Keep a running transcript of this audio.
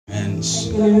hands.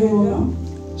 Levez vos mains.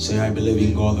 Say, I believe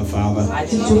in God the Father.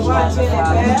 Dites, je crois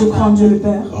en Dieu le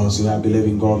Père. Oh, say, I believe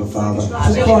in God the Father.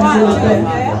 Je crois en Dieu le Père.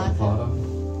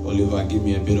 Oliver, give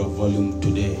me a bit of volume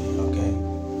today, okay?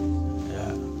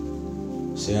 Yeah.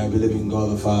 Say, I believe in God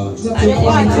the Father. Je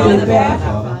crois en Dieu le Père.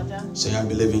 Say, I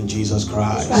believe in Jesus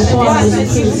Christ. Je crois en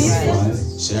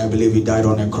Jésus-Christ. Say, I believe He died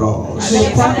on the cross. Je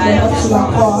crois qu'il est mort sur la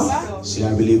croix. Say,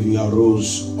 I believe He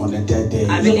arose on the third day.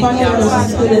 Je crois qu'il est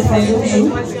ressuscité le troisième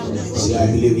jour. Say, I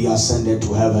believe He ascended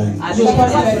to heaven. Je crois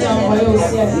qu'il a été envoyé au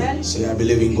ciel. Say, I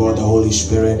believe in God the Holy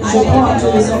Spirit. Je crois en Dieu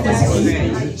le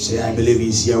Saint-Esprit. Say, I believe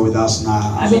He's here with us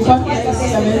now. Je crois qu'il est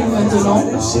ici avec nous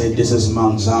maintenant. Say, this is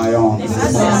Mount Zion.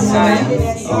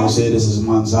 Oh, say, this is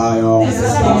Mount Zion.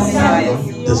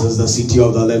 This is the city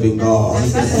of the living God.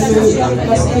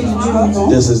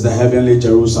 This is the heavenly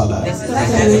Jerusalem.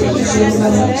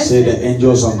 Say, the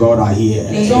angels of God are here.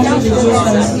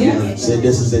 Say,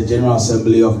 this is the General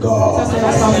Assembly of God.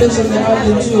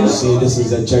 Say, this is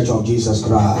the Church of Jesus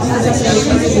Christ.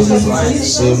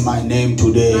 Say, my name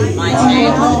today.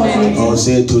 Oh,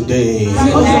 say today.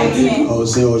 Oh,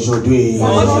 say aujourd'hui.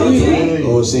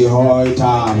 Oh, say hoi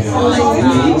tag.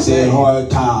 Say hoi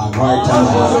tag. Hoi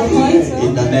tag.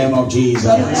 In the name of Jesus.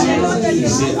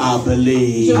 Say, I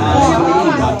believe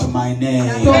that my name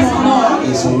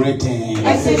is written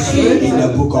in the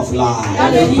book of life.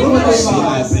 Say,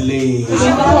 I believe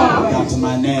that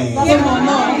my name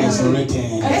is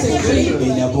written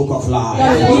in the book of life.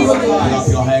 Clap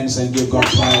your hands and give God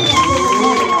praise.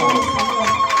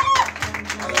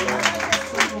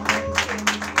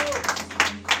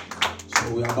 So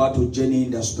we are about to journey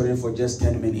in the Spirit for just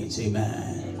 10 minutes.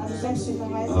 Amen.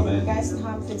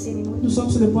 Nous sommes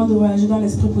sur le point de voyager dans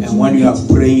l'esprit pour 10 And when you are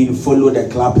minutes. praying, follow the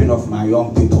clapping of my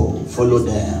young people. Follow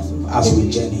them as we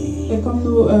journey. Et comme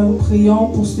nous prions,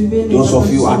 poursuivez les Those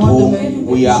of you at applaudissements home, de mes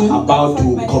we are jeunes. about to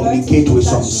communicate with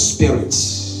some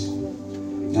spirits.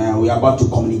 We are about to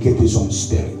communicate with some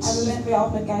spirits.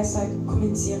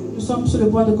 Nous sommes sur le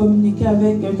point de communiquer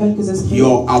avec quelques esprits.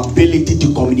 Your ability to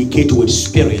communicate with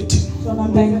spirit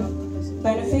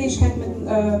Deine Fähigkeit mit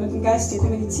dem Geist zu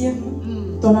kommunizieren,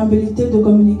 ton habilité de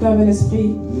communiquer avec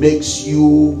l'esprit makes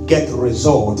you get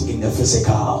result in the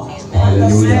physical.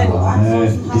 Did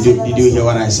you hear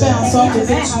what I fait en said? sorte que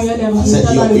tu aies les I said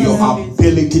résultats dans le your physique.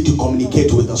 ability to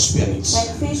communicate with the spirits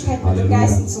deine Fähigkeit mit dem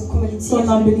Geist zu Ton kommunizieren,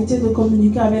 habilité de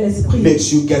communiquer avec l'esprit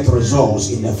makes you get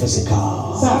results in the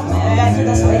physical. dafür,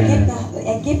 dass du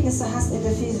Ergebnisse hast in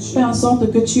der physischen. fait en sorte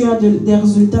que tu as des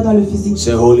résultats dans le physique.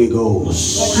 Say Holy Ghost.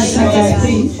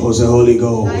 Saint-Esprit, Oh, say Holy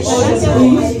Ghost.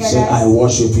 Say I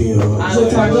worship you. je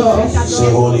t'adore.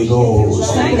 Say Holy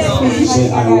Ghost.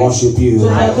 Say I worship you.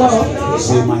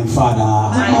 Say my Father.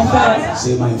 Mon Père,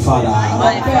 Say my Father.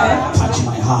 Touch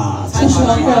my heart. touche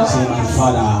mon cœur. Say my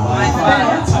Father.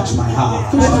 Touch my heart.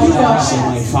 Touche mon cœur. Say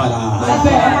my Father.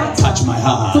 Père, Touch my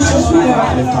heart. touche mon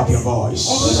cœur. Lift up your voice.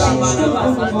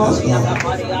 Let's go.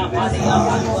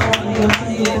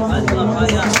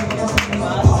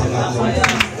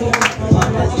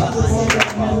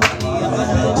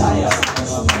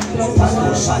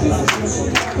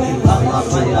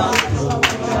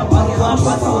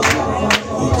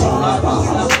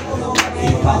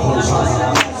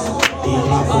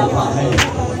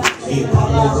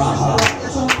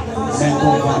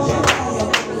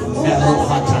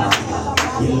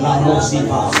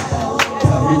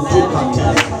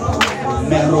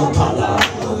 Merotala,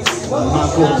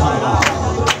 Makotala,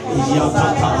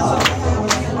 Yatata,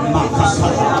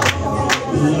 Makatala,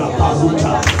 La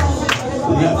Paruta,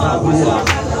 La Pabua,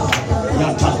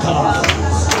 Yataka,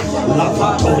 La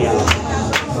Patoya,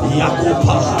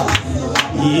 Yakopaha,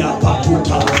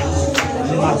 Yapatuta,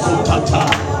 Makotata,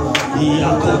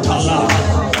 Yakotala,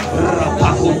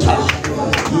 Rapakuta,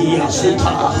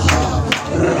 Yasuta,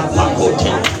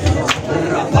 Rapakote,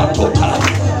 Rapatota,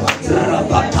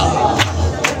 Rapata,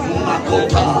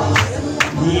 Makota,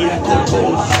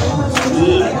 Yakotola,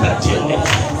 Lepetele,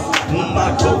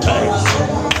 Matote,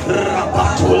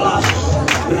 Rapatula,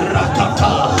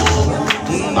 Rakata,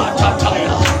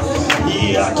 Matataya,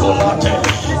 Yatolate,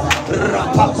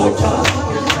 Rapakota,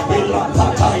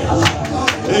 Ilapataya,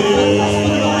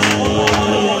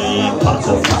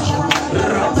 Pakota,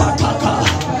 Rapataka,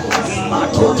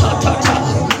 Matotata,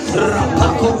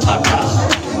 Rapakotata,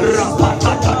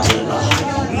 Rapatatila,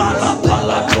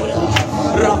 Malapalatoya,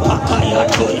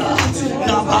 Rapakayatoya,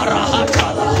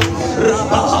 Namarahatala,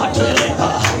 Rabahateleba,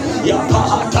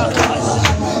 Yapahatakaya,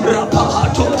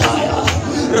 Rapahatotaya,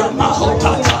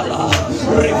 Ramahotatala,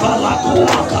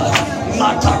 Rivalakuaka,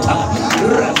 Matata,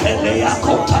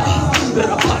 Repeleakota,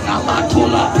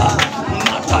 Rapanamatulapa,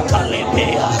 Matata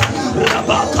Lepea,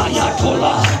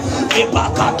 Rabakayatola,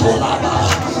 Ebakatolaba,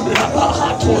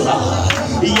 Rabahatola,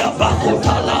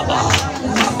 Yabakotalaba,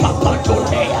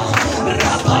 Napapatotea,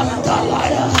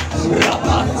 Rapantalaya,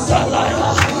 Rapantalaya,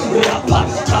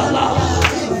 Rapantala,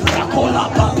 Rakola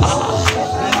Papa,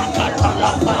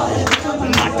 Makatalapa,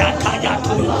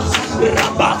 Matatayatula,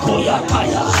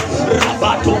 Rabakoyataya,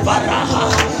 Rabatubaraha,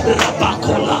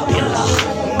 Rabakolabila,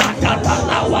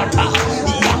 Matatalawata,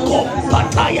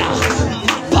 Yakompataya,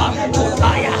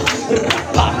 Mapantotaya,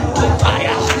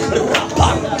 Rapantotaya,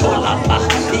 Rapantolapa,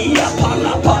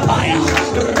 Yapalapapaya,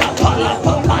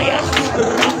 Rapalapapaya,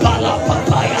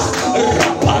 Rapalapapaya,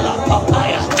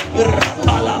 Rapalapapaya,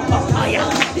 Rapalapapaya,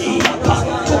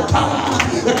 Yapantota,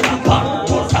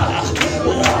 Rapantota,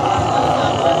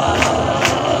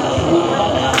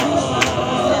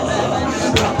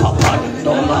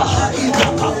 Rapapandola,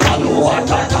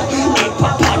 Yakapaluatata,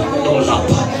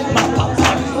 Ipapandolapa,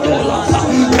 Mapapandolapa,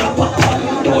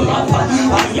 Rapapandolapa,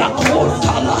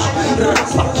 Ayakotala,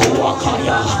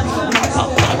 Rapatuakaya,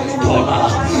 Mapapandola,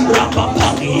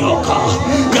 Rapapanioka,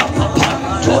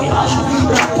 Yapapantoya,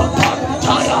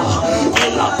 Rapapantaya,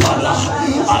 Elapala,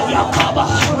 Ayakaba,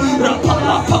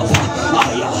 Rapalapapa,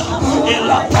 Aya,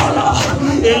 Elapala,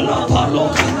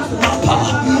 Elapaloka, Mapa,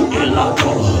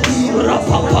 Elato,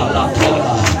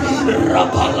 Rapapalatoya,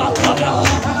 Rapalatoya,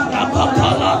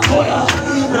 Rapapalatoya,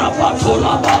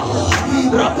 Rapatolaba,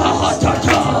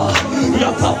 Rapahatata,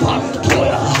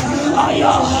 Yapapantoya,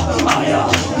 Aya, Aya,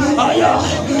 Aya,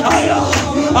 Aya,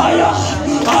 Aya,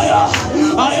 Aya,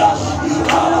 Aya,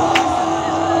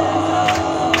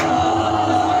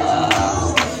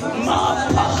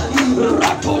 Mapa,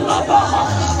 Ratolabaha,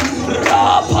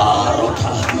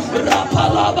 Raparota,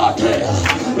 Rapalabatea,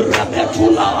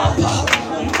 Rapetulapa,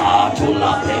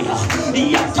 Matulapea,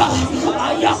 Yata,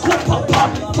 Ayakupapa,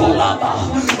 Tolaba,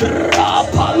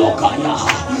 Rapalokaya,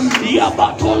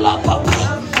 Yabatolapa,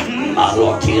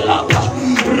 Malotilapa,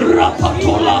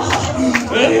 Rapatola,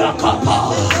 Eyakapa,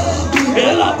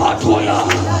 Elabatoya,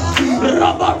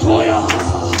 Rabatoya,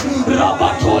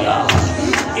 Rabatoya,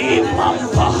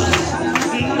 Imampa,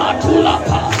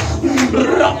 Matulapa,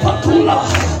 Rapatula,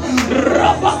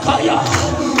 Rabakaya,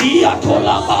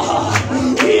 Iatolabaha,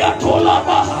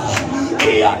 Iatolabaha,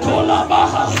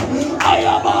 Iatolabaha,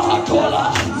 Ayabahatola,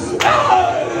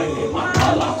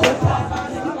 Matalakopa,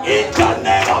 in the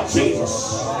name of Jesus.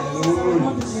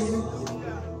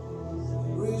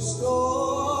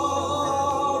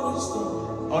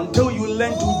 Until you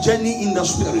learn to journey in the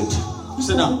spirit.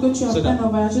 Sit down. Sit down.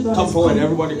 Come forward.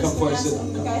 Everybody come forward. Sit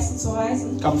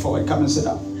down. Come forward. Come and sit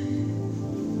down.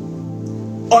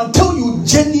 Until you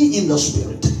journey in the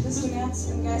spirit,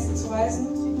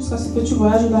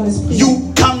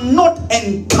 you cannot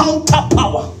encounter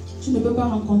power.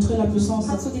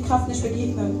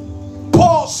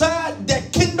 Paul said the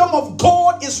kingdom of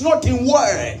God is not in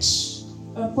words.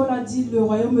 Paul a dit le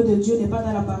royaume de Dieu n'est pas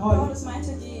dans la parole.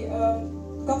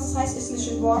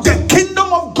 The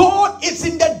kingdom of God is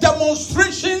in the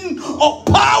demonstration of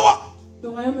power. Le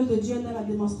royaume de Dieu est dans la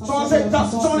démonstration.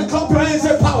 Someone clap your hands and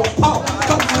say power, power.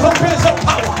 Clap your hands and say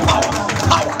power, power,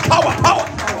 power, power, power.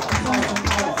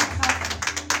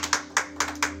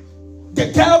 The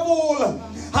devil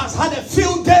has had a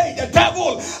field day. The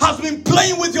devil has been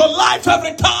playing with your life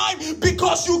every time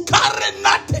because you carry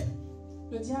nothing.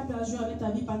 Le diable a joué avec ta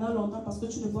vie pendant longtemps parce que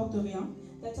tu ne portes rien.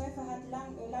 Der Teufel hat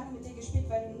lange mit dir gespielt,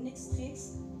 weil du nichts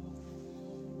trägst.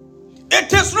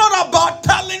 It is not about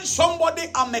telling somebody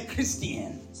I'm a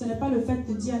Christian. Ce n'est pas le fait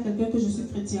de dire à quelqu'un que je suis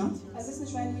chrétien. Es ist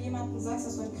nicht, weil du jemandem sagst,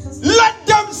 dass du ein Christ Let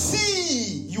them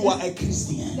see you are a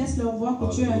Christian. Laisse-leur voir que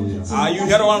tu es un chrétien. Are you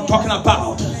hearing what I'm talking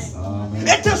about?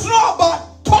 It is not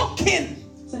about talking.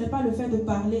 Ce n'est pas le fait de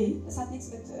parler. Es hat nichts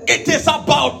mit It is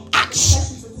about action.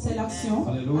 C'est l'action.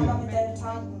 aber mit deinen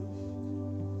Taten.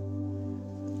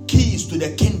 Keys to the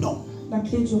kingdom. La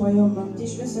clé du royaume. Die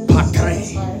Schlüssel Part des 3.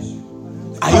 Reiches.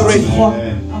 Are you ready?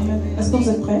 Amen. Est-ce que vous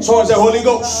êtes prêts? Someone say Holy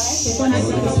Ghost.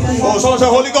 Oh, someone say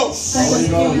Holy Ghost.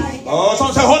 Oh,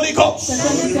 someone say Holy Ghost.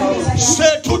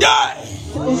 Say today.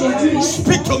 Aujourd'hui,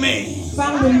 Speak to me.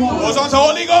 parle-moi. Oh, someone say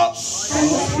Holy Ghost.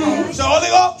 Say Holy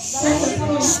Ghost.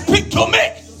 Speak to me.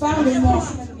 Parle-moi.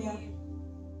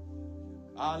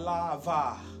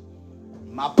 Alava.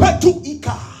 Mapetu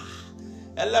ika.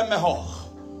 Elemeho.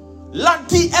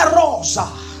 Lanti erosa.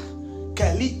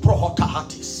 Keli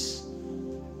prohotahatis.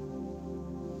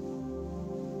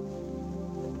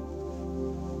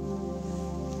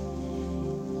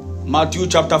 Matthew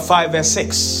chapter 5 verse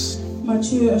 6.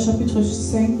 Matthieu chapitre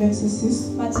 5 verset 6.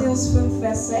 Matthäus 5,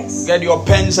 Vers 6. Get your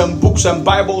pens and books and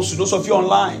Bibles, those of you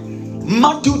online.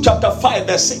 Matthew chapter 5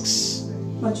 verse 6.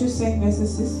 Matthieu 5 verset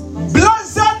 6.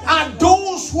 Blessed are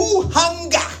those who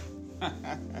hunger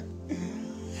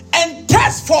and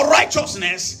test for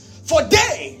righteousness, for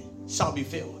they shall be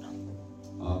filled.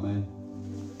 Amen.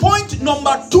 Point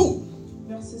number 2.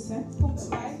 Verset 7. Punkt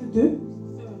 2.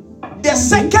 The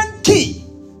second key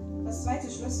Das zweite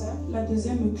Schlüssel La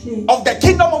deuxième clé of the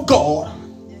kingdom of God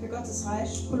für Gottes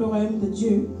Reich pour le royaume de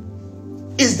Dieu,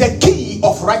 is the key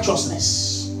of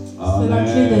righteousness. c'est la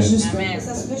clé des justes.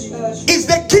 ist das Is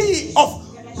the key of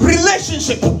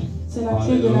relationship. C'est la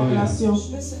clé de la relation.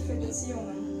 Schlüssel für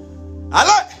Beziehungen.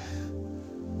 Hello?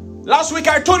 Last week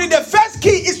I told you the first key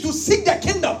is to seek the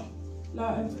kingdom.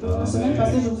 La semaine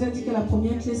passée, je vous ai dit que la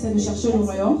première clé, c'est de chercher le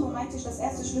royaume. Meinte ich, das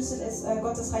erste Schlüssel ist,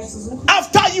 Gottes Reich zu suchen.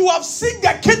 After you have seen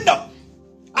the kingdom,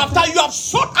 after you have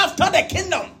sought after the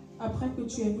kingdom, Après que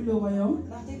tu aies vu le royaume,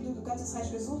 Nachdem du Gottes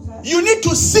Reich gesucht hast, you need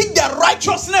to seek the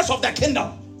righteousness of the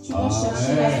kingdom. tu dois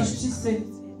chercher la justice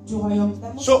du royaume.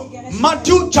 dann musst So, du die Gerechtigkeit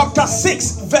Matthew chapter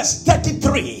 6, verse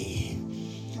 33.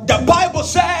 The Bible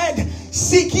said,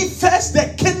 seek ye first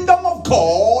the kingdom of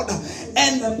God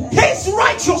and his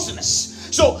righteousness.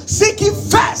 So, seek ye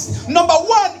first. Number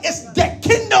 1 is the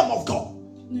kingdom of God.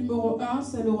 Numéro 1,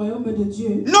 c'est le royaume de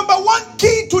Dieu. Number 1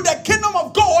 key to the kingdom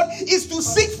of God is to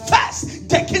seek first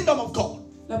the kingdom of God.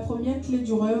 La première clé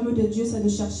du royaume de Dieu, c'est de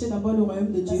chercher d'abord le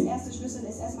royaume de Das Dieu. erste Schlüssel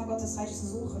ist erstmal Gottes Reich zu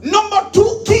suchen. Number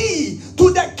 2 key to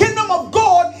the kingdom of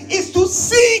God is to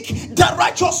seek the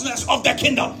righteousness of the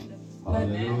kingdom.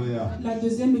 Hallelujah. La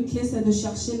deuxième clé, c'est de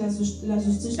chercher la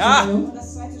justice du Ah. royaume. Und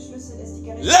das zweite Schlüssel ist die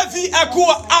Gerechtigkeit. Levi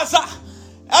ekua aza,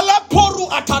 elaporu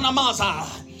atanamaza.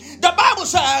 The Bible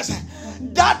says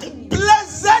that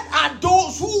blessed are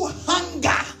those who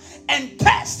hunger and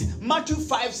thirst. Matthew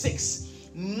 5:6.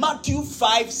 Matthew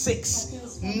 5:6.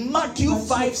 Matthew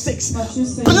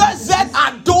 5:6. Blessed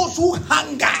are those who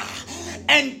hunger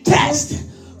and thirst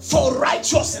for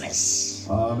righteousness.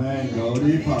 Amen. Go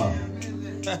deeper.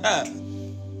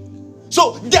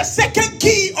 So the second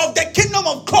key of the kingdom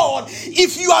of God,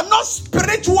 if you are not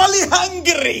spiritually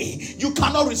hungry, you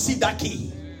cannot receive that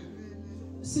key.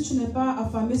 Si tu n'es pas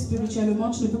affamé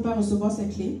spirituellement, tu ne peux pas recevoir ces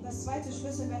clés. Das zweite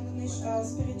Schlüssel, wenn du nicht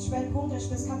spirituell hungrig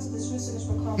bist, kannst du das Schlüssel nicht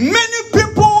bekommen. Many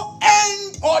people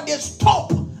end or they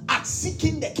stop at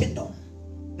seeking the kingdom.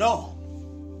 No,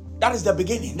 that is the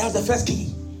beginning. That's the first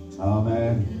key.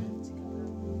 Amen.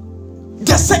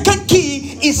 The second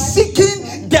key is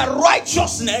seeking the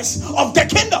righteousness of the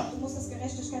kingdom. Du musst das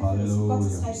Gerechtigkeit für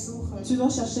Gottes Reich suchen. Tu dois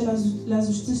chercher la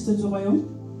justice du royaume.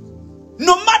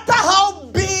 No matter how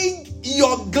big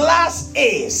your glass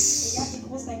is, Egal wie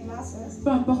groß dein Glas ist,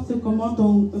 Peu importe comment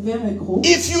ton verre est gros,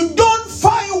 if you don't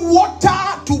find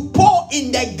water to pour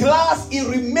in the glass, it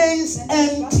remains wenn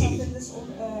du Wasser empty. findest,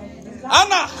 im Glas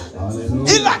Anna,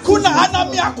 Hallelujah. ilakuna ana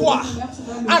miakwa.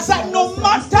 I said, no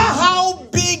matter how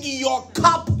big your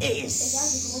cup egal wie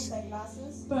is, groß dein Glas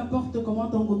ist, peu importe comment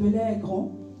ton gobelet est grand,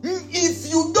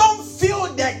 if you don't fill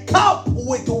the cup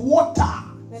with water,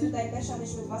 wenn du deinen Becher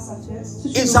nicht mit Wasser füllst,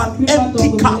 si tu It's ne an remplis pas ton empty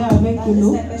gobelet cup. avec de dann ist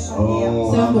l'eau, dein Becher leer.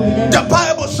 Oh, c'est un gobelet. the amen.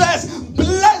 Bible says,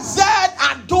 blessed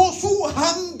are those who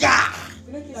hunger.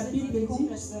 Glücklich La sind die, Bible die dit,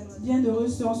 hungrig sind. bienheureux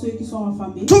sont ceux qui sont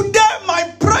affamés. Today, my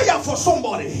prayer for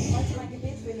somebody Heute mein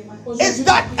Gebet für jemanden. is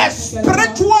that a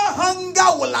spiritual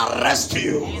hunger will arrest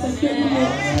you.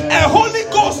 A Holy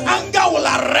Ghost anger will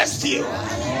arrest you.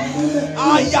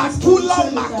 Ayatula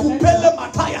makupele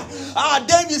mataya.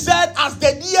 David said, as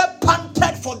the deer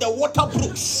panted for the water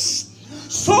brooks,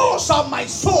 so shall my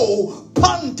soul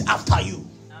pant after you.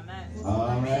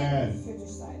 Amen. Für dich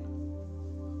sein.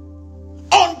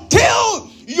 Until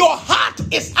your heart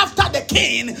is after the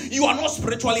king, you are not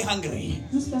spiritually hungry.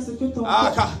 Jusqu'à ce que ton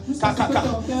Ah, jusqu'à ce que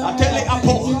ton cœur Tell it,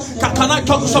 Apple. Can I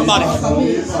talk to somebody?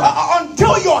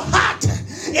 Until your heart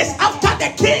is after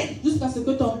the king, jusqu'à ce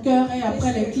que ton cœur est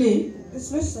après les clés. Das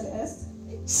Schlüssel ist,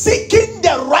 seeking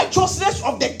the righteousness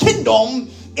of the kingdom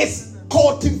is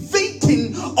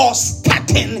cultivating or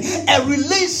starting a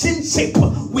relationship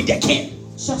with the king.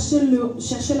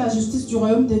 Chercher la justice du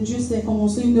royaume de Dieu, c'est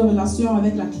commencer une relation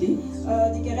avec la clé.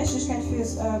 die Gerechtigkeit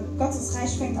für Gottes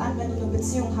Reich fängt an, wenn du eine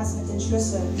Beziehung hast mit den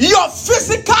Schlüsseln. Your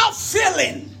physical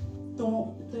feeling,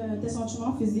 Tes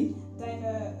sentiments physiques,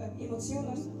 Deine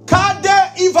Emotionen, Kade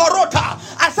Ivarota,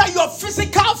 I say your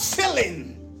physical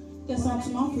feeling tes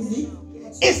sentiments physiques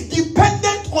is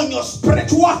dependent on your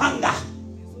spiritual hunger.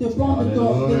 dépendent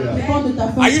de ta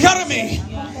faim. Are you hearing me?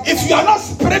 If you are not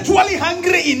spiritually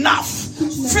hungry enough,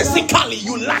 physically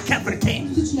you lack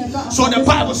everything. Si tu n'es pas So the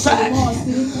Bible said,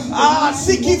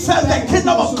 seek ye first the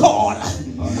kingdom of God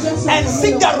and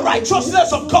seek the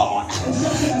righteousness of God,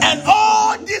 and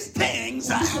all these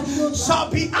things shall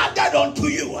be added unto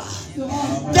you.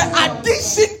 The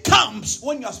addition comes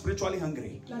when you are spiritually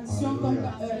hungry.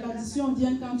 L'addition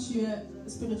vient quand tu es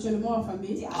spirituellement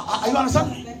affamé. Are you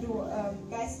understanding?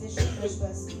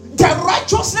 The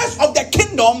righteousness of the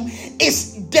kingdom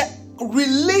is the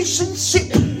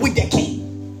relationship with the king.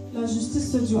 La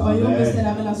justice du royaume, c'est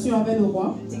la relation avec le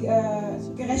roi.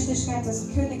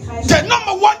 The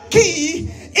number one key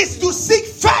is to seek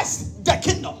first the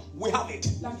kingdom. We have it.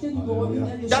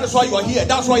 That is why you are here.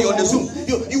 That's why you're on the Zoom.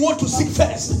 You want to seek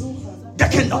first the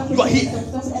kingdom. You are here.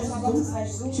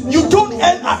 You don't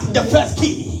end at the first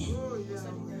key.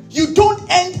 You don't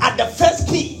end at the first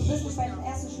key.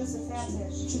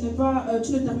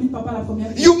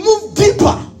 You move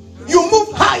deeper. You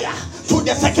move higher to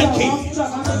the second key.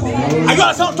 Are you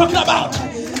understand what I'm talking about?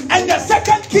 And the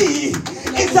second key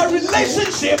is a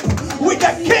relationship with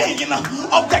the king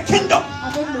of the kingdom.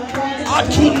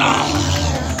 Atuna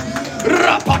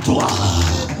Rapatua.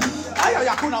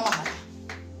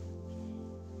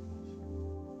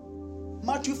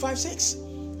 Matthew 5:6.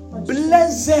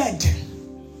 Blessed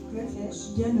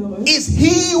is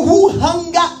he who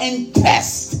hunger and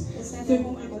thirst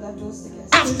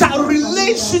after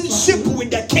relationship with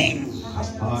the king.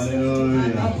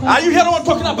 Hallelujah. Are you hearing what I'm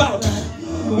talking about?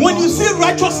 When you see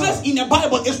righteousness in the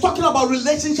Bible, it's talking about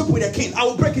relationship with the king. I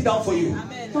will break it down for you.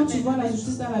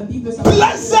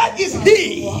 Blessed is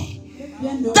he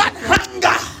that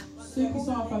hunger.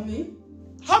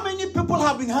 How many people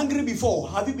have been hungry before?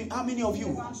 How many of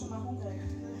you?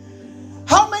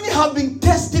 How many have been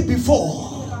thirsty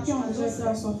before?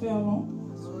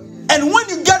 And when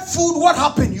you get food, what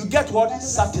happens? You get what?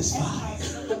 Satisfied.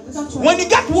 When you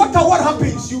get water, what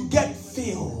happens? You get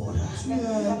filled.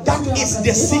 That is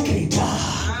the secret.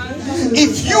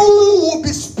 If you will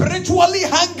be spiritually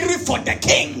hungry for the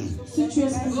king,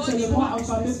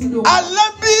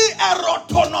 Alabi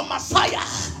Erotono Messiah,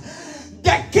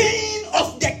 the king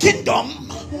of the kingdom,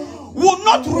 will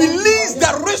not release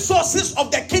the resources of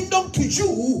the kingdom to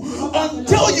you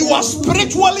until you are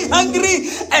spiritually hungry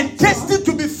and thirsty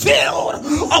to be filled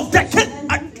of the king.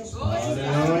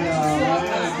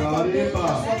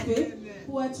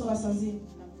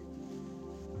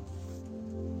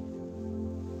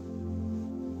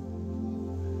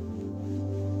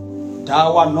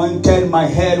 Thou anointed my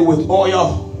head with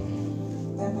oil,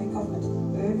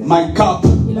 my cup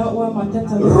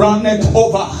runneth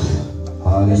over.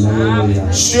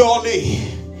 Hallelujah. Surely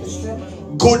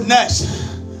goodness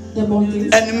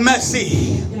and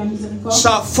mercy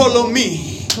shall follow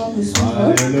me.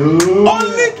 Hallelujah.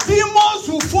 Only demons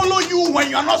will follow you when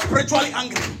you are not spiritually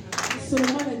hungry.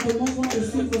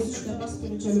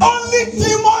 Only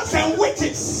demons and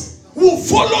witches will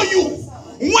follow you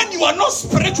when you are not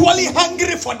spiritually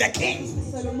hungry for the king.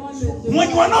 When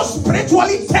you are not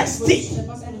spiritually thirsty.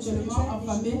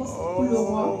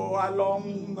 Oh, I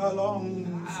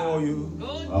long for you.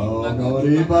 Oh, go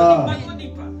deeper.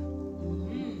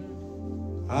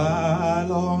 I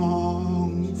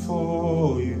long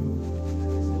for you.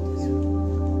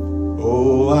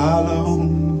 Oh, I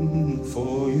long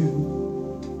for you.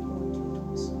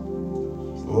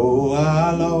 Oh,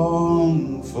 I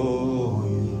long for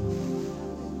you.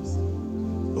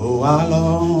 Oh, I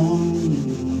long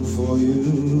for you.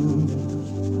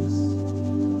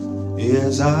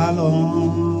 Yes, I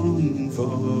long for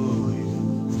you.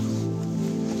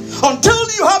 Until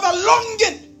you have a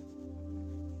longing,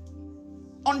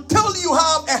 until you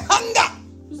have a hunger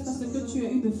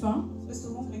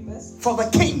for the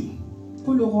king,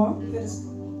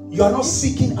 you are not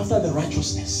seeking after the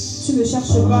righteousness Tu ne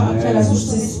cherches pas après la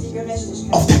justice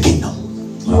of the kingdom.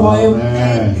 du royaume.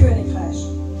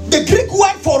 The Greek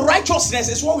word for righteousness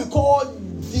is what we call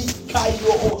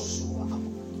dikaios.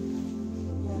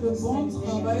 Le bon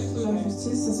travail pour la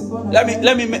justice, c'est quoi?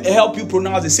 Let me help you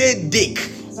pronounce it. Say dik.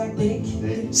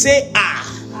 Say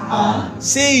ah.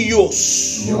 Say yos.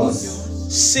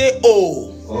 Say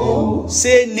o.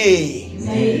 Say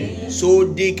ne. So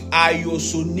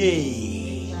dikaiosone.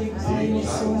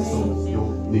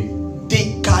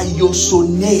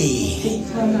 Dikaiosone.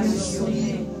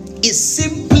 It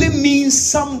simply means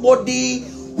somebody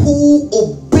who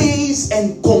obeys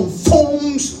and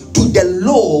conforms to the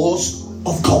laws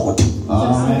of God.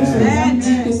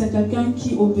 C'est quelqu'un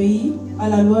qui obéit à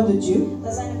la loi de Dieu.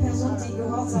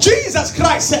 Jesus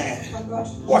Christ said,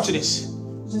 watch this.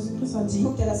 Jésus-Christ a dit,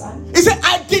 He said,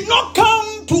 I did not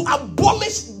come to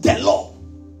abolish the law.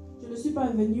 je ne suis pas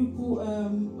venu pour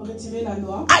retirer la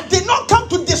loi. I did not come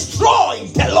to destroy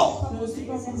the law. Je ne suis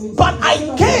pas venu But I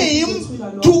came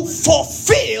to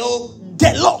fulfill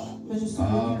the law. Mais je suis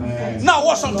venu pour faire. Now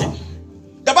watch something.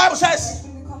 The Bible says,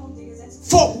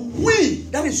 for we,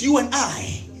 that is you and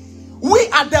I, we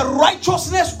are the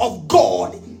righteousness of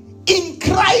God in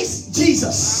Christ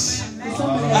Jesus.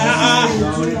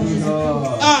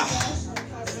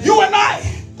 You and I,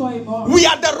 we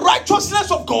are the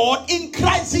righteousness of God in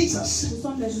Christ Jesus.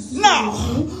 Now,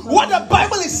 what the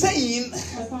Bible is saying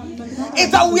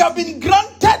is that we have been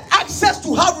granted access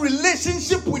to have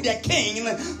relationship with the King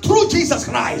through Jesus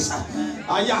Christ.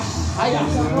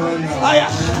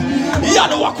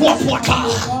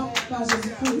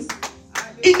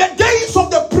 In the days of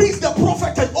the priest, the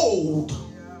prophet, and old,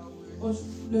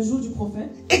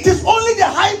 it is only the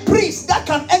high priest that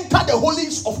can enter the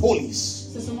holies of holies.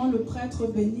 C'est seulement le prêtre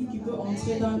béni qui peut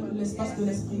entrer dans l'espace de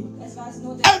l'esprit.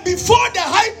 And before the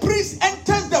high priest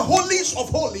enters the holies of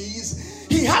holies,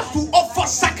 he has to offer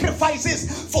sacrifices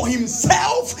for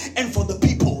himself and for the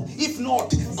people. If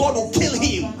not, God will kill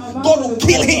him. God will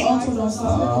kill him.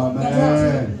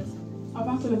 Amen.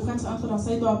 Avant que le prêtre entre dans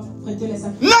ça, il doit prêter les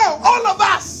sacrifices. Now, all of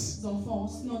us Enfants,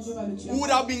 sinon Dieu va le tuer. would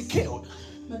have been killed.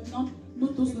 Maintenant, nous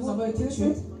tous, nous avons été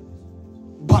tués.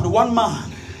 But one man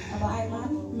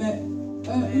Mais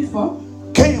une fois,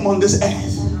 came on this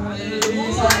earth,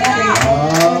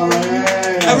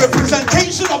 a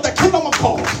representation of the kingdom of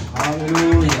God.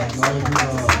 Hallelujah.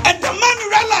 And the man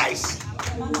realized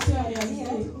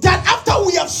that after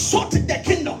we have sought the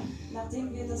kingdom,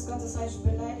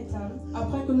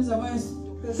 après que nous avons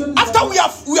after we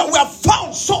have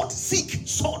found, sought, seek,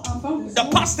 sought, the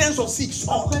past tense of seek,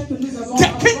 sought the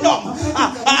kingdom,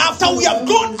 after we have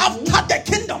gone after the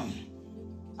kingdom,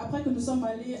 après que nous sommes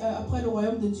allés après le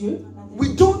royaume de Dieu, we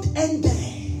don't end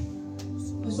there.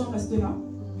 nous sommes restés là.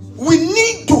 We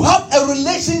need to have a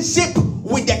relationship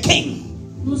with the king.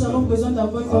 Nous avons besoin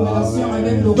d'avoir une relation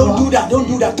avec le roi. Don't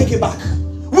do that, take it back.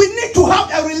 We need to have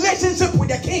a relationship with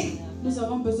the king. Nous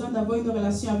avons besoin d'avoir une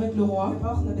relation avec le roi.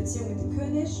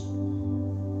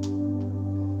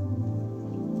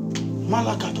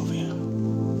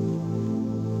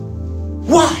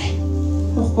 Why?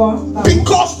 Pourquoi?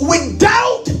 Because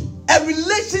without a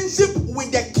relationship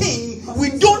with the king, we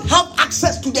don't have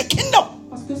access to the kingdom.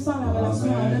 Parce que sans la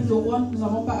relation avec le roi, nous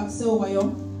n'avons pas accès au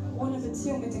royaume. Ohne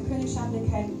Beziehung mit dem König haben wir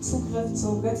keinen Zugriff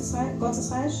zu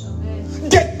Gottesreich.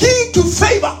 The key to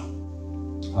favor.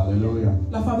 Hallelujah.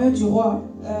 La faveur du roi.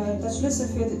 Das Schlüssel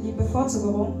für die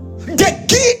Bevorzugung. The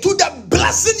key to the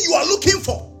blessing you are looking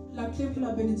for. La clé pour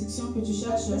la bénédiction que tu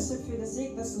cherches. Schlüssel für den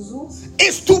Segen, das du suchst.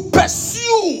 Is to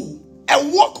pursue a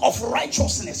walk of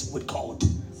righteousness with God.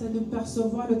 C'est de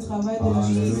percevoir le travail de la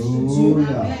justice de Dieu.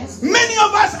 Many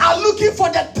of us are looking for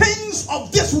the things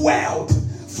of this world.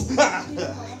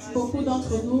 Beaucoup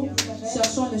d'entre nous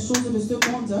cherchons les choses de ce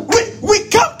monde. We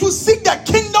come to seek the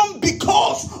kingdom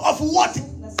because of what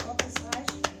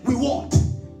we want.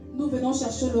 Nous venons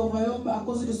chercher le royaume à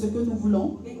cause de ce que nous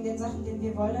voulons. Wegen den Sachen, die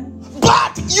wir wollen.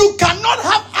 But you cannot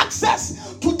have access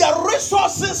to the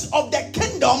resources of the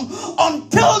kingdom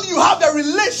until you have a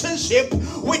relationship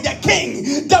with the king.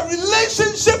 The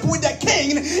relationship with the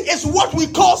king is what we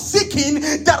call seeking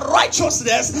the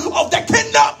righteousness of the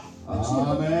kingdom.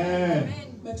 Amen.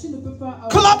 Mais tu ne peux pas avoir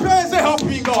Clap your hands and say, help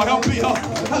me, God, help me, help me,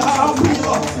 help me,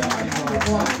 Lord.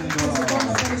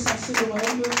 chercher le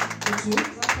royaume de Dieu.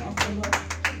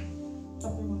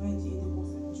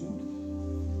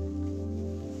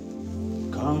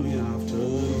 Coming after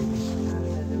you.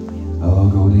 Oh,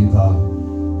 go deeper.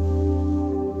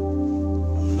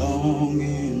 I'm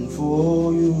longing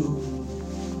for you.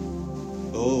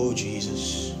 Oh,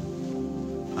 Jesus,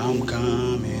 I'm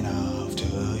coming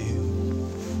after you.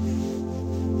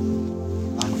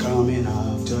 I'm coming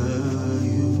after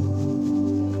you.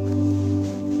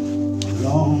 I'm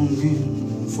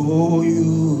longing for you.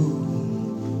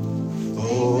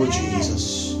 Oh,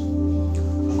 Jesus,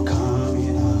 I'm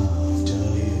coming after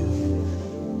you.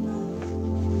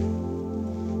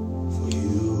 For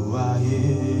you are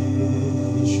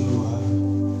Yeshua.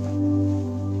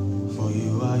 For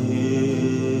you are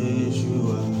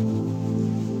Yeshua.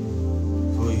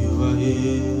 For you are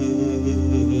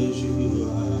Yeshua.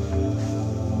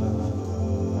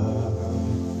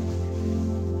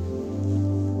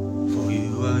 For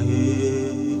you are Yeshua.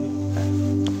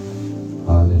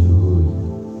 Hallelujah.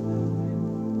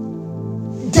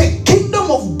 The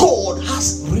kingdom of God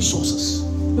has resources.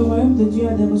 Le royaume de Dieu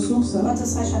a des ressources.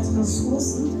 Gottesreich hat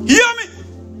Ressourcen. Hear me?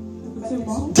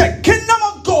 Écoutez-moi. The kingdom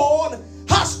of God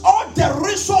has all the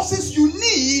resources you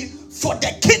need for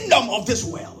the kingdom of this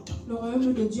world. Le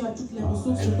royaume de Dieu a toutes les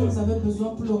ressources que vous avez besoin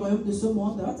pour le royaume de ce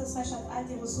monde. Gottesreich hat all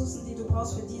die Ressourcen, die du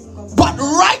brauchst für diesen But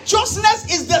Gottesreich. righteousness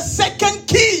is the second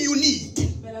key you need.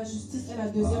 Mais la justice Et la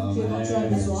deuxième clé dont tu as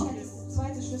besoin. Der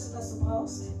zweite Schlüssel, was du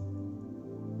brauchst.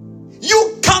 You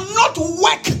cannot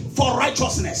work for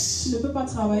righteousness. Tu ne peux pas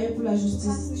travailler pour la Du justice.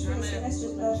 kannst nicht für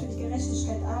die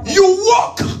Gerechtigkeit arbeiten. You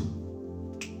walk.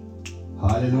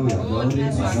 Hallelujah.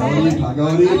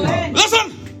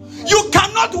 Listen. You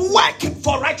cannot work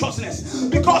for righteousness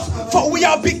because for we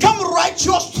have become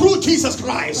righteous through Jesus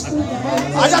Christ.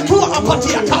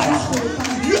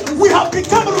 We have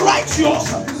become righteous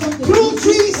through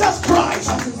Jesus Christ.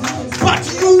 But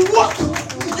you walk,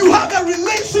 you have a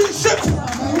relationship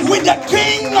with the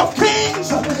King of Kings,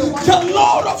 the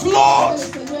Lord of Lords.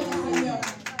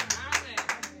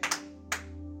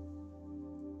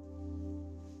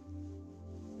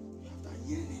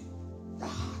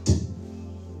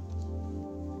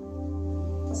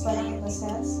 Das verlangt das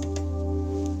Herz.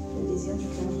 Le désir du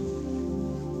cœur.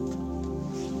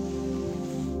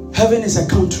 Heaven is a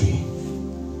country.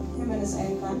 Himmel ist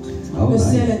ein Land. Le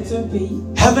ciel est un pays.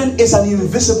 Heaven is an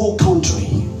invisible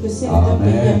country. Le ciel est un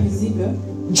pays invisible.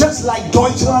 Just like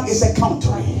Deutschland is a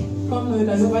country. Comme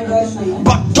l'Allemagne est un pays.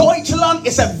 But Deutschland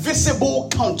is a visible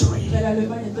country. Mais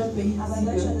l'Allemagne est un pays Aber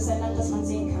visible. Deutschland ist ein Land, das man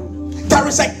sehen kann. There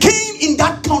is a king in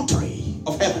that country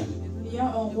of heaven. Il y a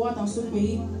un roi dans ce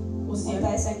pays au Und ciel.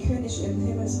 da ist ein König im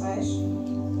Himmelsreich.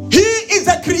 He is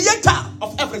the creator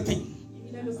of everything.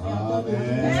 Il est le créateur de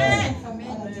l'univers.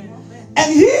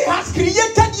 And he has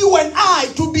created you and I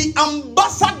to be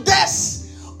ambassadors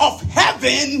of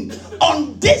heaven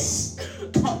on this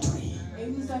country. Et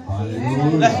il nous a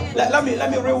créés Let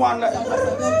me rewind.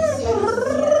 ambassadeurs du ciel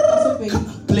dans ce pays.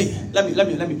 Play.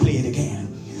 Let me play it again.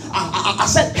 I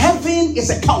said heaven is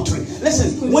a country.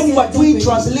 Listen, when you are doing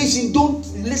translation, don't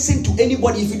listen to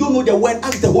anybody. If you don't know the word,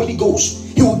 ask the Holy Ghost.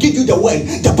 He will give you the word.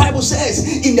 The Bible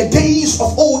says in the days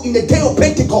of old, in the day of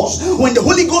Pentecost, when the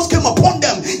Holy Ghost came upon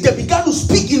them, they began to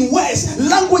speak in words,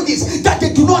 languages that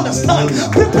they do not understand.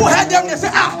 People heard them, they say,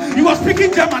 you are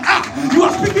speaking German, you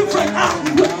are speaking French,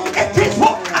 it is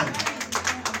what?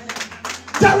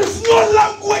 There is no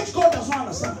language God does not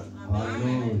understand.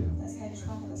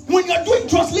 When you are doing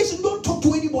translation, don't talk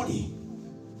to anybody.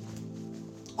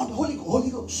 On the Holy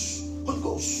Ghost,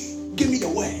 give me the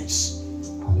words.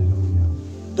 Hallelujah.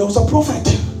 There was a prophet.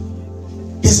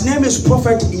 His name is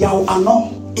Prophet Yahweh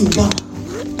in Ghana.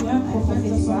 Il y a un prophète,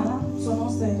 son nom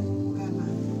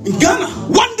c'est In Ghana,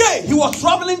 one day he was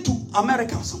traveling to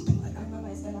America or something like that.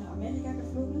 Irgendwann ist er nach Amerika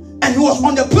geflogen. And he was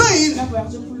on the plane, il a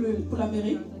voyagé pour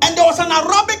l'Amérique. and there was an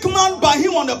Arabic man by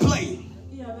him on the plane.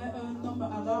 Il y avait un homme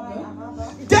arabe.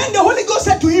 Then the Holy Ghost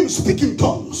said to him, speak in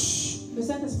tongues. Le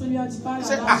Saint-Esprit lui a dit parle He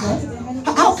said, en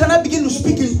langue. how can I begin to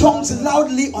speak in tongues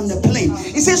loudly on the plane?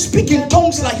 He said, speak in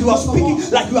tongues like you are speaking,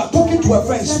 like you are talking to a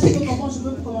friend. Speak. Comment je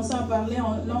peux commencer à parler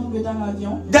en langue dans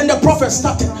l'avion? Then the prophet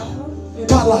started.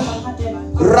 Kala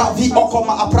Ravi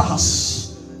Okoma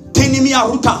Abrahas Tenimi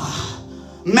Aruta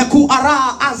Meku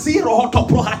Ara Aziro Hoto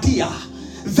Prohatia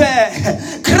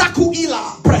Ve Kraku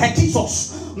Ila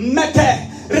Prehetisos Mete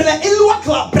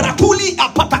Reilwakla Bratuli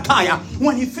Apatakaya.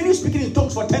 When he finished speaking in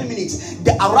tongues for 10 minutes,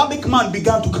 the Arabic man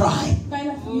began to cry.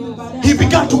 He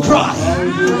began to cry.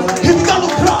 He began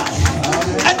to cry.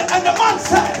 And the man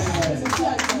said,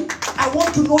 I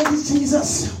want to know this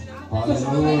Jesus.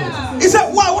 He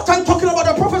said, why? What are you talking about?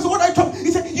 The prophet, what are you talking?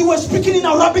 He said, you were speaking in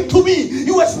Arabic to me.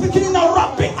 You were speaking in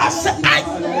Arabic. I said,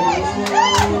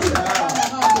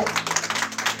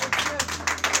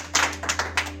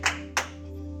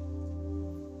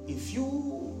 if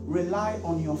you rely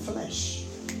on your flesh,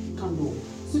 you can't do it.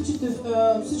 Si tu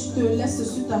te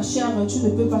laisses sur ta chair, tu ne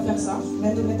peux pas faire ça.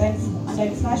 Wenn du mit an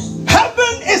deinem Fleisch.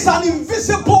 Heaven is an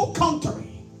invisible country.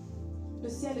 Le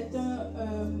ciel est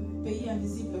un pays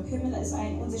invisible. Himmel ist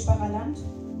ein unsichtbarer Land.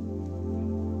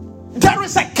 There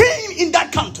is a king in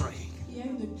that country. Il y a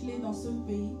une clé dans ce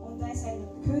pays. Und da ist ein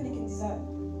König in dieser.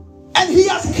 And he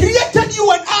has created you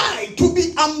and I to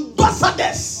be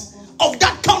ambassadors of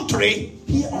that country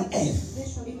here on earth.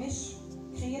 Dich und mich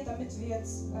kreiert, damit wir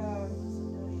jetzt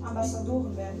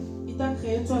Ambassadoren werden. Il t'a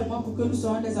créé toi et moi pour que nous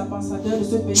soyons des ambassadeurs de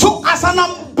ce pays. So as an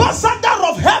ambassador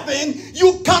of heaven,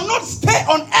 you cannot stay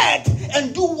on earth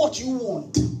and do what you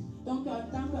want. Donc en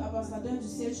tant qu'ambassadeur du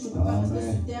ciel, tu ne peux pas rester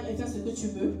sur terre et faire ce que tu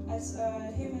veux. Als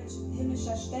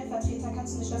himmlischer Stellvertreter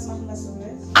kannst du nicht das machen, was du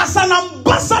willst. As an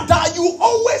ambassador, you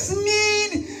always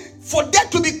need for there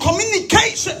to be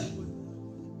communication.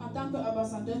 En tant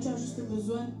qu'ambassadeur, tu as juste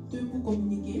besoin d'eux pour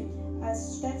communiquer.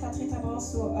 Als Stellvertreter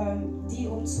brauchst du die,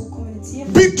 zu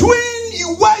kommunizieren. Between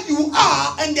you where you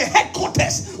are and the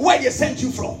headquarters where they sent you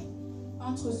from.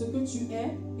 Entre ce que tu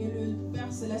es et le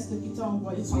Père Céleste qui t'a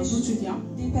envoyé, d'où tu viens.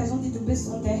 Die Person, die du bist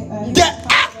und der The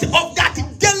act of that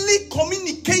daily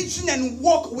communication communication and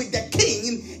walk with the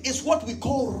king is what we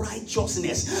call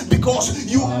righteousness, because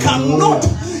you cannot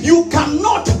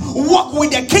walk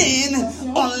with the king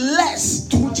unless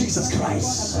through Jesus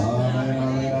Christ.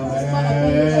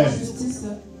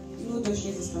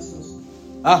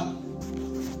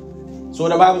 So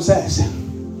the Bible says,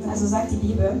 Also sagt die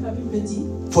Bibel,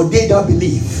 for they that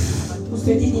believe,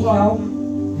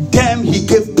 them he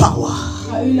gave power.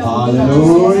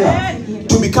 Hallelujah.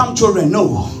 To become children.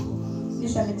 No.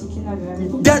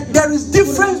 There is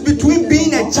difference between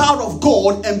being a child of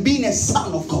God and being a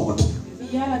son of God.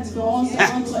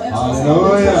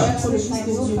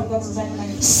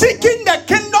 Seeking the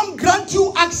kingdom grants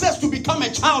you access to become a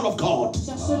child of God.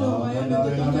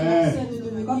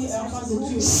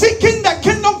 Seeking the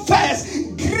kingdom first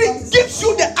gives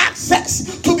you the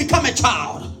access to become a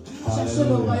child.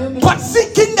 But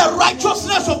seeking the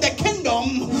righteousness of the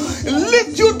kingdom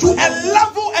leads you to a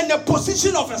level and a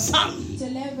position of a son.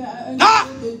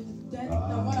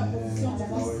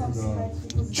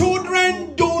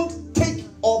 Children don't take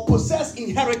or possess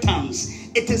inheritance.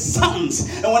 It is sons.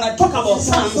 And when I talk about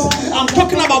sons, I'm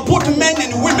talking about both men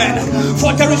and women.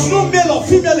 For there is no male or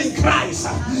female in Christ.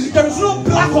 There is no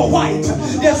black or white.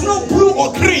 There's no blue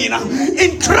or green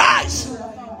in Christ.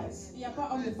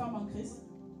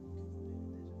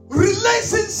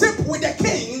 Relationship with the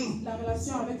king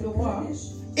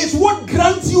is what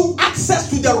grants you access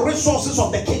to the resources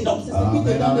of the kingdom.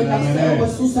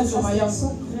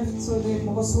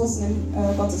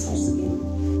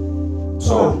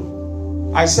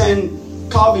 So I sent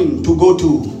Calvin to go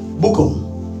to Bukom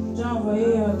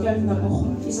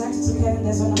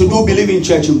to do believing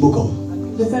church in Bukom.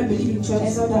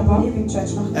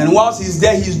 And whilst he's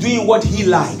there, he's doing what he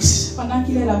likes. Do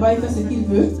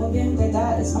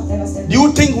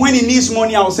you think when he needs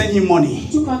money, I'll send him money?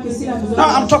 No,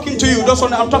 I'm talking to you. That's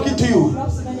what I'm talking to you.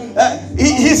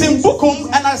 He's in Bukom,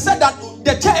 and I said that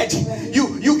the church,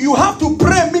 you have to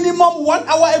pray minimum 1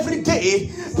 hour every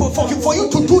day for you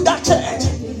to do that church.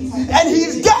 And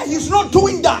he's there, he's not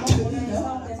doing that.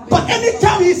 But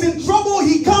anytime he's in trouble,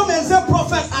 he comes and says,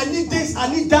 Prophet, I need this, I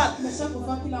need that.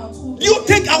 You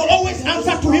think I will always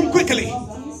answer to him quickly?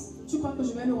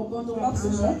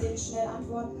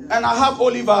 And I have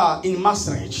Oliver in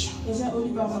Maastricht.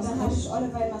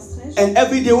 And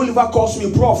every day Oliver calls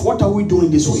me, Prof, what are we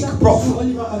doing this week? Prof,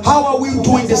 how are we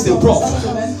doing this thing, Prof?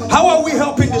 How are we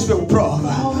helping this way, Prof?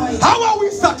 How are we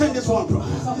starting this one, Prof?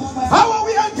 How are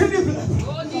we entering this?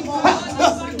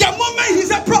 The moment he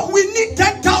said, Prof, we need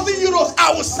 10,000 euros,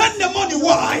 I will send the money.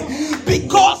 Why?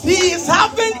 Because he is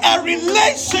having a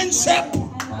relationship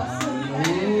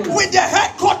with the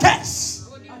headquarters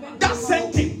that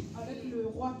sent him.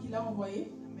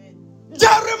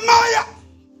 Jeremiah,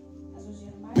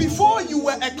 before you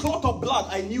were a clot of blood,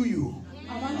 I knew you.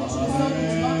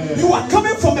 You are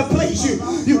coming from a place.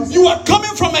 You are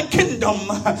coming from a kingdom.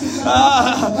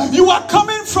 You are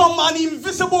coming from an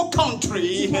invisible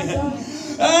country.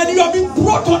 And you have been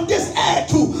brought on this earth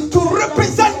to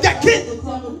represent the king.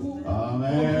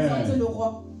 Amen.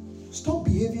 Stop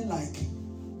behaving like.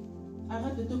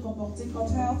 Arrête de te comporter comme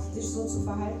dich so zu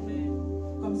verhalten.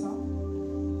 Comme ça.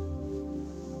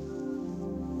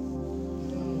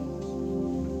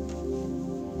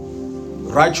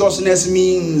 Righteousness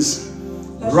means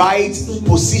right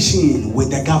position with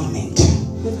the government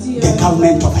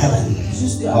of heaven.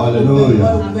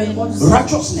 Hallelujah.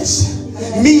 Righteousness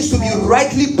means to be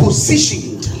rightly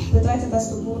positioned Bedeutet, dass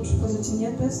du gut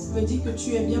positioniert bist. Veut dire que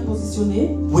tu es bien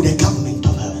positionné with the government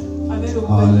of heaven. avec le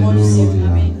gouvernement du ciel.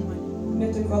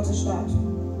 Mit dem Gottesstaat.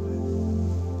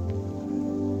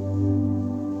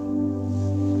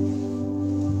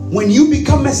 When you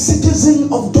become a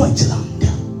citizen of Deutschland,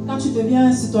 Quand tu deviens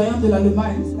un citoyen de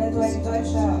l'Allemagne, Wenn du ein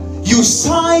Deutscher you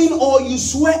sign or you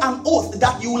swear an oath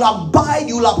that you will abide,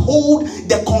 you will uphold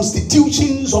the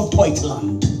constitutions of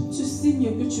Deutschland. tu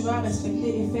signes que tu vas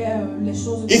respecter et faire les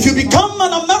choses. If you become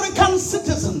an American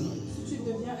citizen, Si tu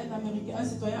deviens un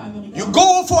citoyen américain, you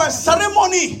go for a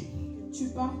ceremony tu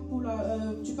pars pour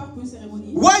une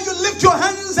cérémonie where you lift your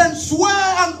hands and swear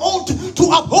an oath to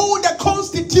uphold the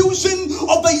constitution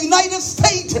of the United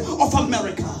States of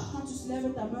America. Quand tu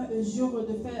lèves ta main et jures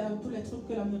de faire tous les trucs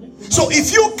que l'Amérique fait. So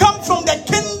if you come from the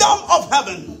kingdom of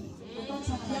heaven,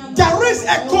 there is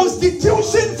a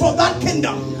constitution for that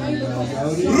kingdom.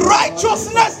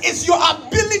 Righteousness is your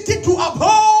ability to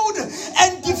uphold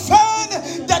and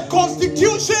defend the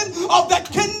constitution of the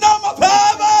kingdom of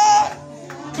heaven.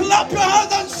 Clap your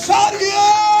hands and shout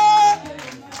here.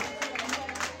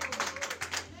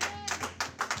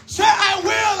 Say, I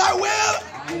will.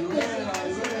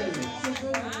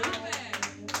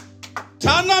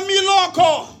 Tana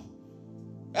miloko.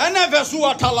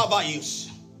 Katalabayus.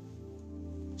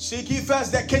 Seek ye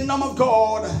first the kingdom of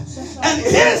God and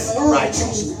his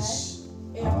righteousness.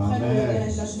 Amen.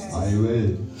 I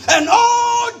will. And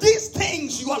all these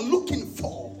things you are looking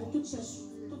for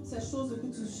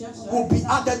will be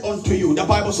added unto you. The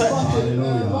Bible says,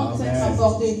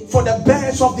 for the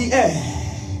birds of the air,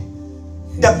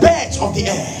 the birds of the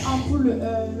air,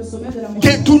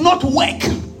 they do not work,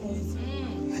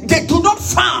 they do not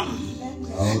farm.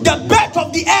 The bird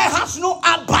of the air has no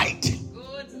arbite.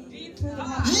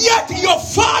 Yet your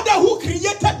Father who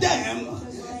created them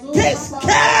takes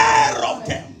care of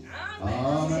them.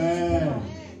 Amen.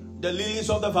 The lilies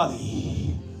of the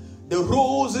valley, the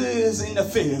roses in the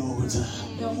field,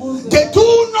 they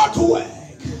do not work.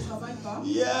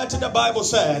 Yet the Bible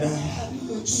said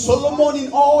Solomon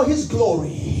in all his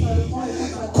glory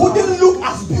couldn't look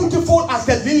as beautiful as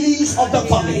the lilies of the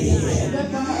valley,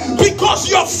 because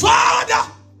your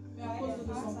Father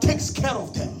takes care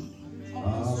of them.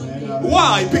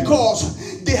 Why?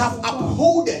 Because they have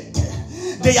upholded,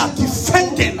 they are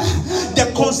defending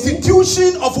the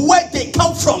constitution of where they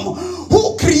come from,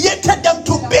 who created them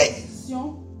to be.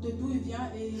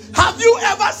 Have you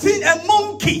ever seen a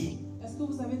monkey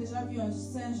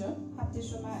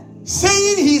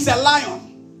saying he's a lion?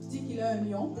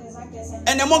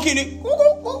 And the monkey,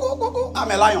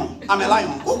 I'm a lion, I'm a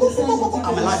lion,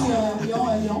 I'm a lion.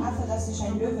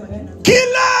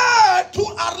 Killer to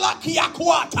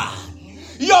Arlakiakwata.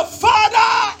 Your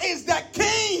Father is the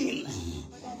king.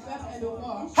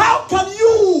 How can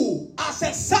you, as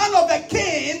a son of a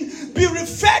king, be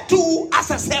referred to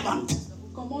as a servant?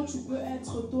 Comment tu peux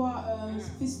être toi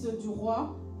fils du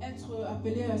roi, être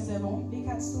appelé un servant?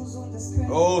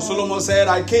 Oh, Solomon said,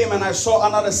 I came and I saw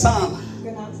another son.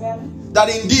 That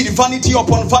indeed vanity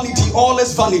upon vanity, all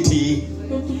is vanity.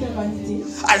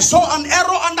 I saw an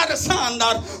arrow under the sun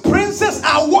that princes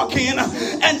are walking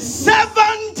and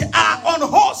servants are on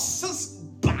horses'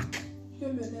 back.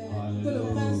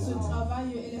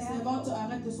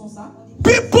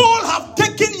 People have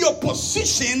taken your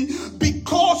position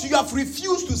because you have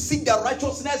refused to seek the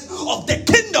righteousness of the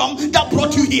kingdom that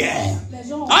brought you here.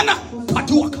 Anna,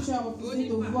 Patuak.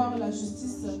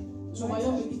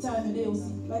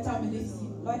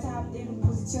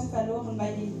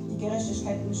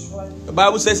 The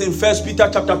Bible says in 1 Peter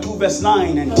chapter 2 verse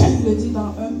 9 and 10.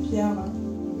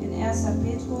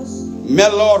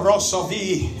 Melo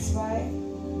Rosovi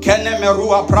Kene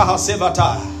Merua Praha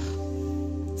Sevata.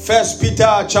 1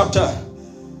 Peter chapter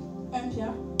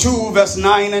 2 verse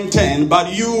 9 and 10.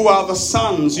 But you are the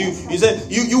sons.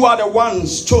 You are the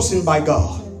ones chosen by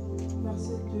God.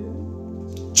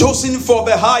 Chosen for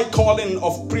the high calling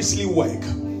of priestly work.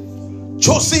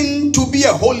 Chosen to be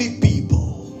a holy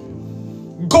people.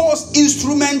 God's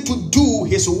instrument to do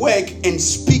his work and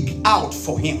speak out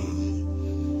for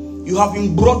him. You have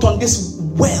been brought on this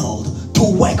world to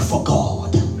work for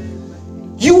God.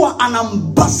 You are an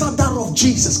ambassador of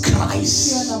Jesus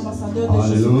Christ.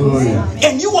 Hallelujah.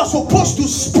 And you are supposed to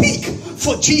speak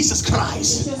for Jesus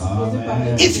Christ.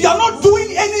 Amen. If you are not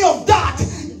doing any of that,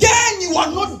 then you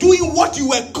are not doing what you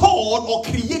were called or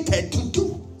created to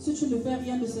do. The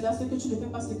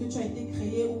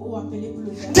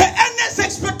earnest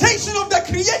expectation of the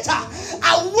Creator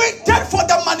are waited for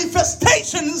the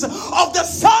manifestations of the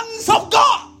sons of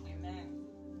God.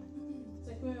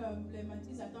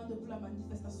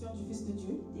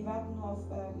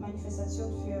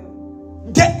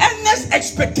 The earnest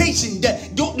expectation,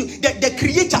 the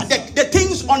Creator, the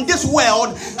things on this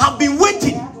world have been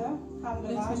waiting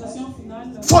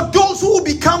for those who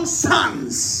become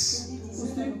sons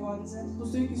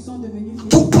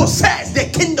to possess the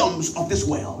kingdoms of this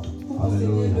world.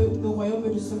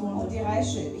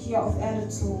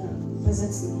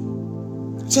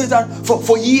 Says that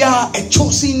for ye are a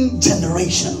chosen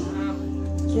generation,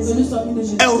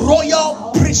 a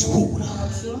royal priesthood,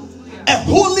 a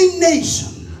holy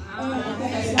nation,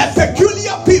 a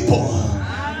peculiar people.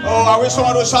 Oh, I wish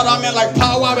someone would shout amen like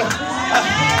power.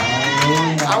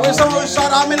 I wish someone would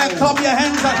shout amen and clap your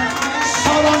hands and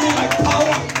shout amen like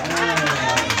power.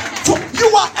 So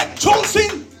you are a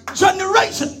chosen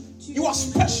generation. You are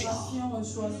special.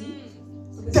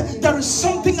 There is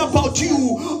something about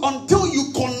you. Until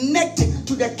you connect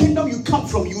to the kingdom you come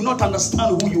from, you will not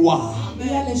understand who you are. Il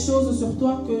y a des choses sur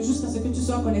toi que jusqu'à ce que tu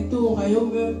sois connecté au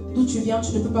royaume d'où tu viens,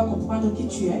 tu ne peux pas comprendre qui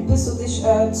tu es. Bis du dich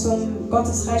zum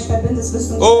Gottesreich verbindest, wirst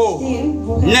du nicht verstehen,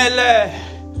 woher Nele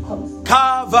du kommst.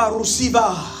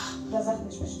 Kavarusiva Da sagt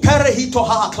nicht verstehen. Perehito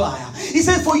Haaklaya. He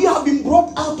says, for you have been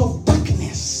brought out of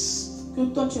darkness Que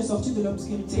toi tu es sorti de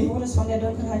l'obscurité Du wurdest von der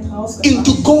Dunkelheit rausgebracht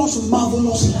into God's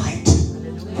marvelous light.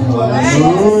 in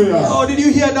Hallelujah. Oh, did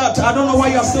you hear that? I don't know why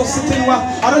you're still sitting.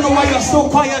 I don't know why you're still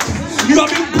quiet. You have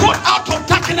been brought out of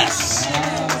darkness.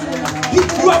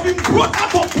 You have been brought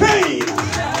out of pain.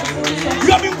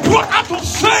 You have been brought out of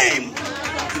shame.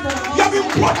 You have been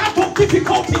brought out of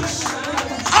difficulties,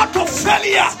 out of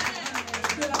failure,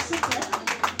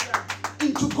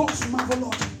 into God's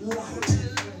marvelous light.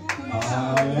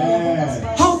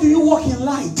 Amen. How do you walk in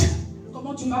light?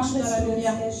 Comment tu marches dans la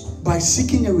lumière? By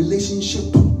seeking a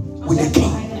relationship with the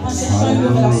King. En cherchant une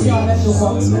relation avec le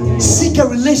roi. Seek a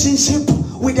relationship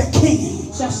with the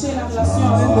King. Chercher la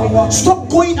relation avec le roi. Stop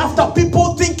going after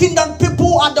people thinking that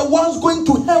people are the ones going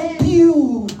to help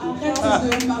you.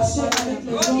 Arrête de marcher avec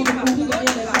les gens, de courir derrière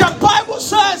les gens. The Bible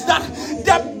says that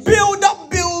the builder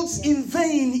builds in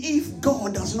vain if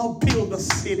God does not build the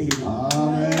city.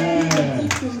 Amen.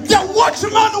 The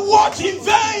watchman watch in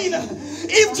vain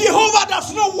if Jehovah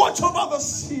does not watch over the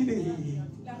city.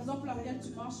 La raison pour laquelle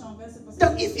tu marches en vain, c'est parce que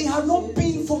That if it had not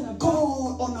been for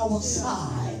God on our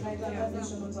side,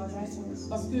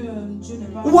 parce que Dieu n'est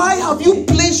pas. why have you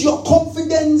placed your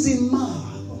confidence in man?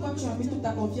 Pourquoi tu as mis toute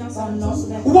ta confiance en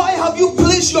l'homme? Why have you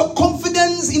placed your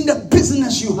confidence in the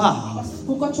business you have?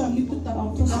 Pourquoi tu as mis toute ta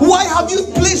confiance? Why have you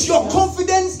placed your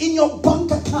confidence in your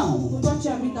bank account? Pourquoi tu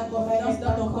as mis ta confiance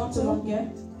dans ton compte bancaire?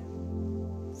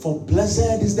 For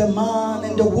blessed is the man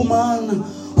and the woman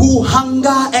who hunger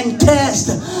and thirst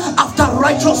after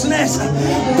righteousness.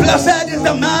 Blessed is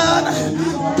the man,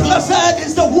 blessed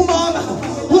is the woman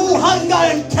who hunger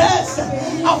and thirst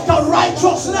after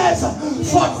righteousness,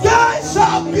 for they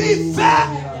shall be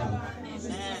fed.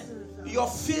 Your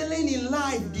feeling in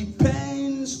life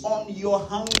depends on your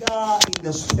hunger in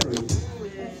the spirit.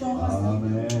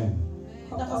 Amen.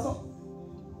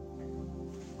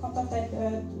 Kommt auf deine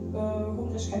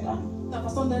Hungrigkeit an. Ta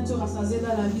façon d'être rassasié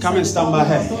dans la vie. Come and stand by la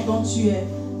her. façon dont tu es.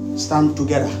 Stand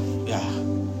together. Yeah.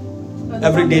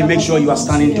 Every day, make sure you are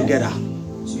standing together.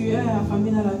 Tu es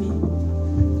affamé dans la vie.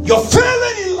 Your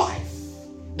feeling in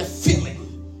life, the feeling,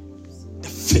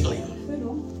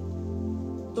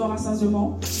 Ton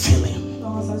rassasiement. the feeling,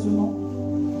 Ton rassasiement.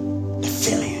 the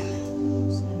feeling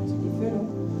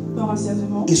Ton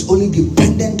rassasiement. is only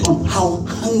dependent on how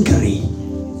hungry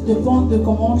Dépend de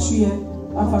comment tu es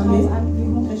affamé. Wie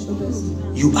hungrig du bist.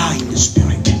 you are in the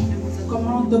spirit.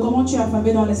 De comment tu es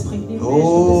affamé dans l'esprit.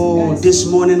 Oh, this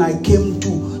morning I came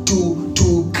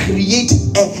to create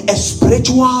a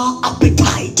spiritual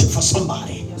appetite for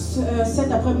somebody.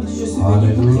 Cet après-midi, je suis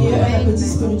venu pour créer un appétit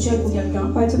spirituel pour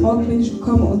quelqu'un. Heute Morgen bin ich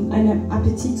gekommen, um einen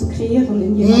Appetit zu kreieren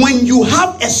in jemandem. When you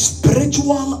have a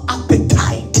spiritual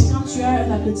appetite, Quand tu as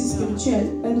un appétit spirituel,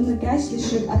 Wenn du einen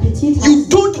geistlichen Appetit you hast,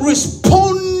 don't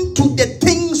respond to the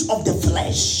things of the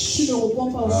flesh. tu ne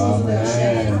réponds pas aux choses de la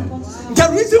chair.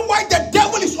 The reason why the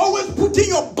devil is always putting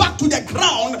your back to the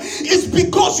ground is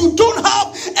because you don't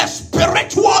have a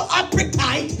spiritual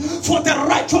appetite for the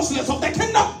righteousness of the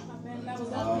kingdom. Amen. La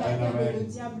raison pour laquelle le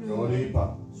diable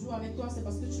joue avec toi, c'est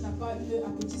parce que tu n'as pas eu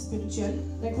appétit spirituel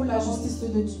pour la justice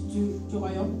du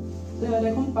royaume.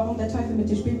 der Grund, warum der Teufel mit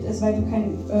dir spielt, ist, weil du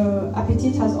keinen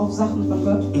Appetit hast auf Sachen von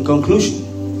Gott. In conclusion,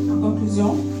 En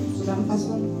conclusion,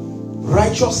 Zusammenfassung.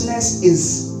 righteousness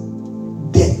is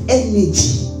the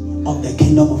energy of the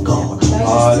kingdom of God.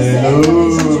 Hallelujah.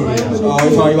 Oh,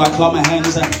 if I clap my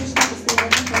hands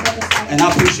and I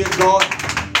appreciate God.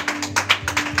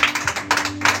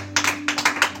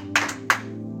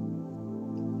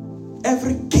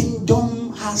 Every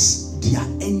kingdom has their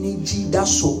energy that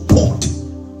support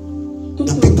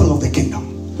the people of the kingdom.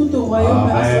 Tout au royaume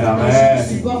a Amen, cette amen. énergie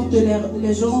qui supporte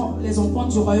les gens, les enfants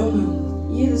du royaume.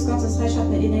 Jedes Gottesreich hat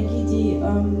eine Energie,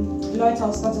 die Leute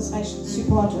aus Gottesreich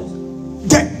supportet.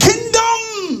 The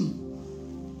kingdom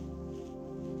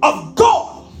of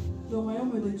God Le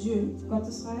royaume de Dieu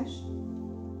Gottesreich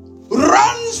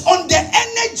runs on the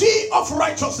energy of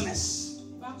righteousness.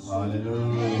 marche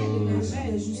Hallelujah.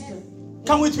 l'énergie des justes.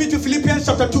 Come with me to Philippians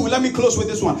chapter 2. Let me close with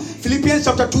this one. Philippians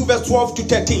chapter 2 verse 12 to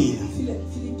 13.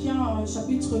 Philippiens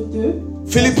chapitre 2,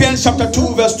 Philippians chapter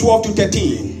 2 verse 12 to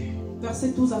 13.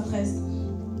 versets 12 à 13.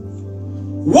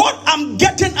 What I'm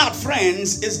getting at,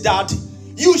 friends, is that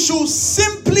you should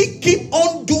simply keep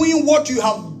on doing what you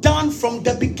have done from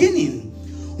the beginning.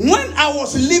 When I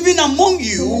was living among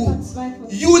you,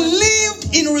 you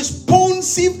lived in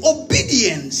responsive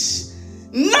obedience.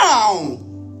 Now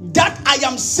that I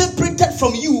am separated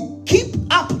from you, keep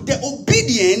up the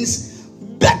obedience.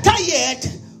 Better yet,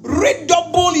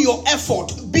 redouble your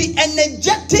effort. Be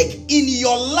energetic in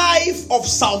your life of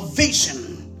salvation.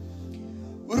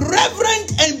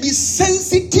 Reverent and be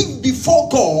sensitive before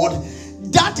God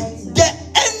that the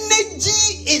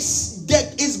energy is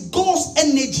God's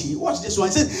energy. Watch this one.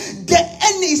 It says the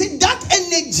energy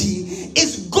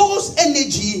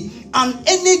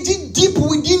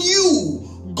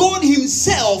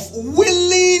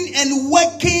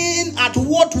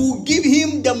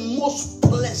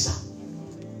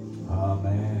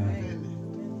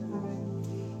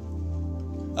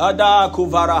Ada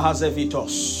kuvara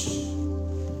hazevitos.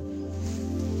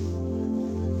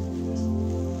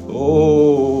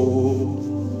 Oh,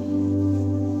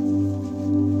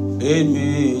 bid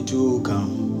me to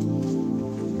come.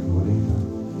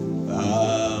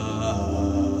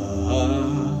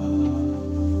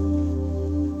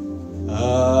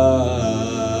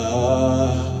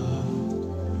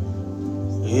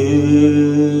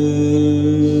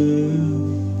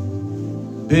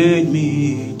 Bid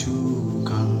me to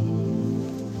come.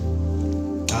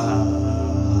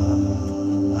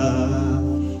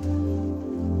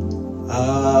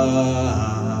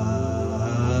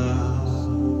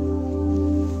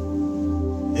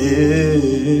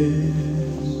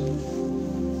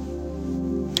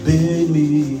 Bid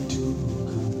me to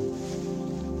come.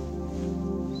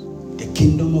 The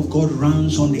kingdom of God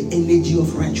runs on the energy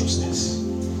of righteousness.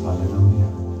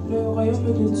 Le royaume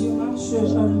de Dieu marche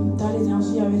dans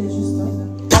l'énergie avec les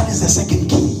justes. That is the second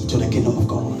key to the kingdom of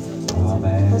God.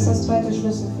 Das ist das zweite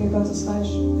Schlüssel für Gottes Reich.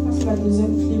 Ça, c'est la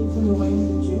deuxième clé pour le royaume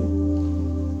de Dieu.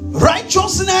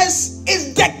 Righteousness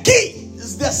is the key.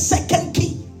 Is the second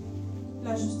key.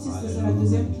 La justice, c'est la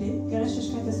deuxième clé.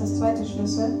 Gerechtigkeit ist das zweite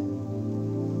Schlüssel.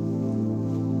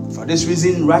 For this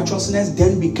reason, righteousness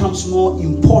then becomes more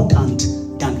important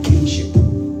than kingship.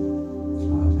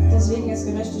 Deswegen ist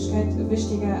Gerechtigkeit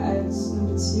wichtiger als eine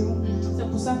Beziehung. C'est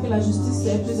pour ça que la justice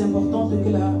est plus importante que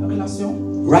la relation.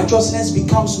 Righteousness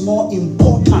becomes more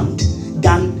important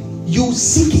than you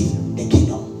seeking the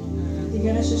kingdom. Die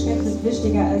Gerechtigkeit ist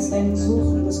wichtiger als dein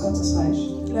Suchen des Gottesreich.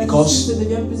 La Because justice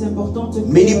devient plus importante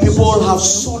que many people chercher le have royaume.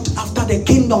 sought after the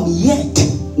kingdom, yet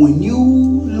when you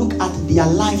look at their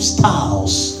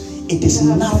lifestyles, it is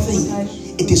nothing.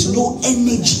 It is no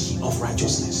energy of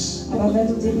righteousness. Aber wenn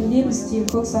du den Lebensstil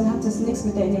guckst, dann hat das nichts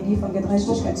mit der Energie von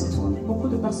Gerechtigkeit zu tun. Beaucoup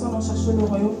de personnes ont cherché le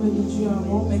royaume de Dieu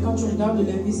avant, mais quand tu regardes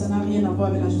leur vie, ça n'a rien à voir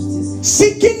avec la justice.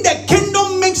 Seeking the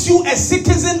kingdom makes you a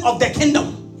citizen of the kingdom.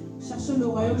 Chercher le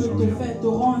royaume te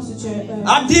rend un citoyen.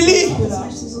 Adili. de là.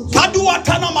 Kadua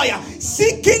Tanamaya.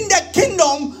 Seeking the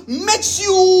kingdom makes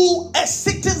you a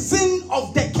citizen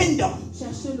of the kingdom.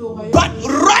 Chercher le royaume. But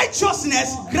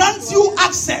righteousness grants you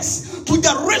access to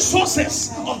the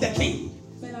resources of the king.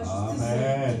 Mais la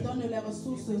justice te donne les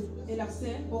ressources et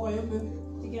l'accès au royaume.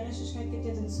 Die Gerechtigkeit gibt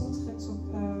dir den Zutritt zu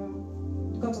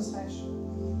Gottesreich.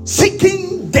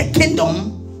 Seeking the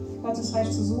kingdom Gottesreich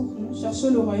zu suchen,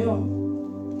 Chercher le royaume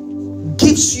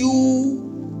gives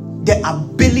you the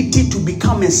ability to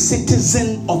become a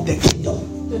citizen of the kingdom.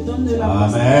 te donne la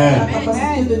Amen.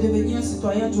 capacité de devenir un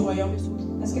citoyen du royaume.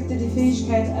 es gibt dir die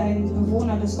Fähigkeit, ein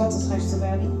Bewohner des Gottesreichs zu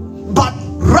werden. But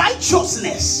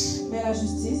righteousness Mais la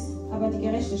justice Aber die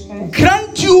Gerechtigkeit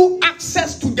grant you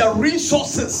access to the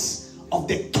resources of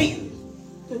the king.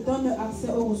 te donne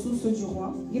accès aux ressources du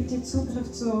roi. gibt dir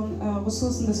Zugriff zu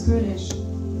Ressourcen des Königs.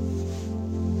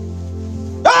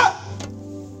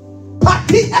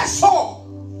 Pati eso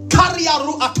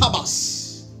kariaru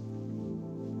atabas.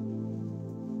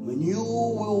 When you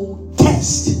will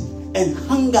test and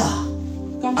hunger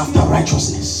after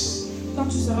righteousness, Quand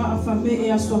tu seras affamé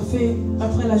et assoiffé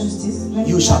après la justice, Wenn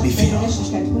You du shall nach be der filled.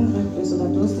 Gerechtigkeit hungrig bist oder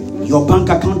durstig bist, your bank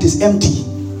account is empty.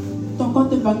 ton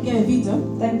compte bancaire est vide,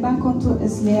 dein Bankkonto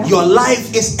ist leer, Your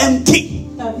life is empty.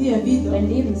 ta vie est vide, dein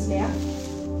Leben ist leer,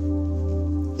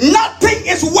 Nothing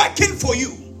is working for you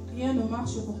rien ne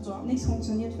marche pour toi. nichts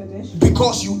funktioniert für dich,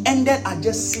 because you ended at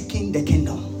just seeking the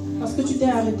kingdom. Parce que tu t'es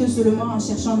arrêté seulement en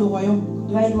cherchant le royaume.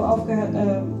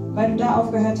 weil du da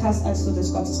aufgehört hast, als du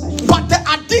das Gottesreich bist. But the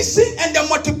addition and the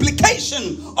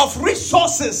multiplication of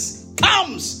resources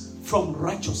comes from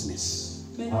righteousness.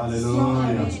 Mais Alléluia.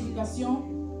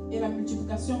 la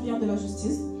multiplication vient de la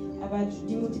justice. Aber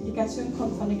die Multiplikation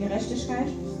kommt von der Gerechtigkeit.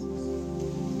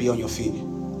 Be on your feet.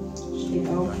 Steht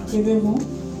auf. Levez-vous.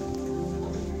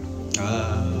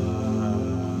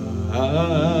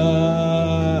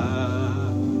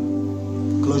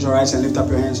 Close your eyes and lift up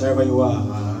your hands wherever you are.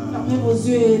 Fermez vos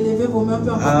yeux et levez vos mains,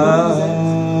 peu importe où vous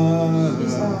êtes.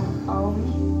 Schließt eure Augen,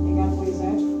 egal wo ihr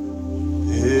seid.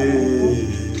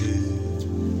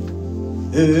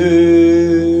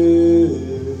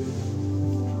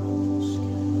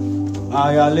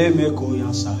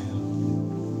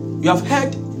 You have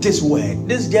heard this word.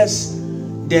 This is just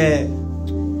the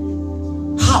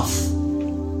half.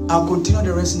 I'll continue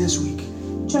the rest next week.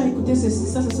 Tu as écouté ceci,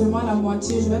 ça c'est seulement la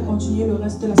moitié. Je vais continuer le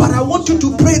reste de la But I want you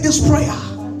to pray this prayer.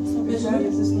 Mais je veux-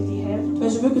 Das ist nur die Hälfte. mais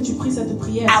je veux que tu pries cette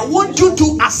prière. I want you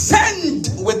to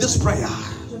ascend with this prayer.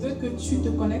 Je veux que tu te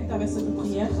connectes avec cette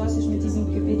prière. Du sollst dich mit diesem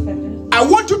Gebet verbinden. I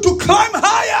want you to climb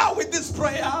higher with this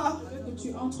prayer. Je veux que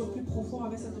tu entres plus profond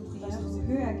avec cette prière.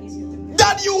 Höher gehst mit dem Gebet.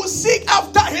 That you seek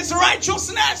after his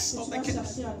righteousness. Que tu vas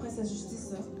chercher après sa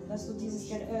justice. Dass du dieses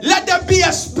Let there be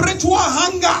a spiritual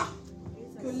hunger.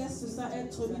 Que laisse ça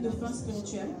être une faim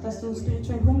spirituelle. dass du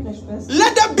spirituell hungrig bist.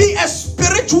 Let there be a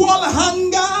spiritual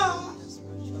hunger.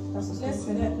 Dass du Laisse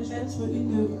spirituell hungrig bist. être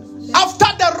une After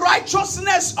the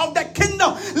righteousness of the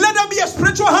kingdom, let there be a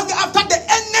spiritual hunger after the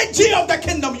energy of the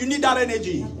kingdom. You need that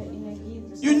energy.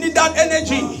 You need that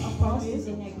energy.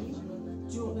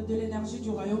 De l'énergie du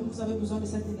royaume, vous avez besoin de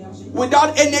cette énergie.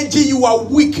 Without energy, you are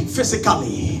weak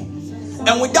physically.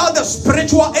 And without the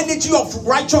spiritual energy of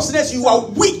righteousness, you are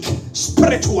weak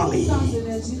spiritually. Sans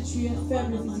énergie, tu es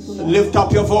faible physiquement. Lift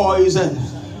up your voice and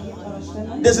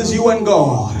this is you and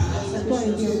God.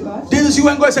 This is you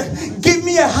and God. Say, give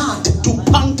me a heart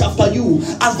to pant after you,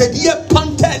 as the deer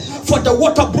panted for the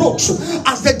water brooks,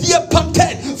 as the deer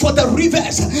panted for the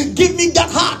rivers. Give me that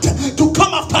heart to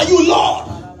come after you,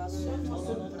 Lord.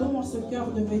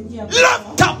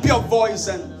 Lift up your voice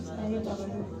and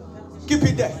keep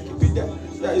it there. Keep it there.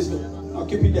 Yeah, it's good. No,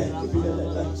 keep it there. Keep it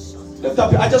there. Lift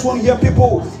up. I just want to hear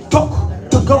people talk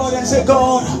to God and say,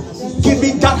 God, give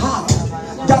me that heart.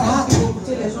 That heart.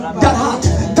 That heart.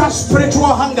 That spiritual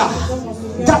hunger.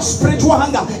 That spiritual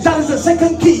hunger. That is the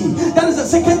second key. That is the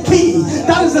second key.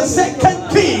 That is the second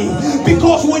key.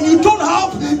 Because when you don't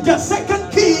have the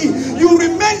second key, you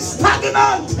remain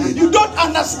stagnant. You don't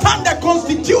understand the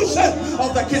constitution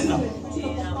of the kingdom.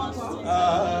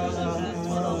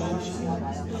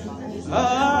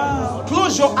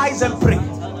 Close your eyes and pray.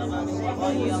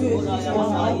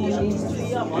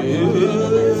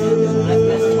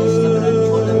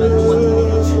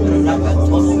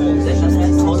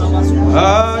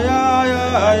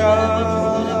 Yeah.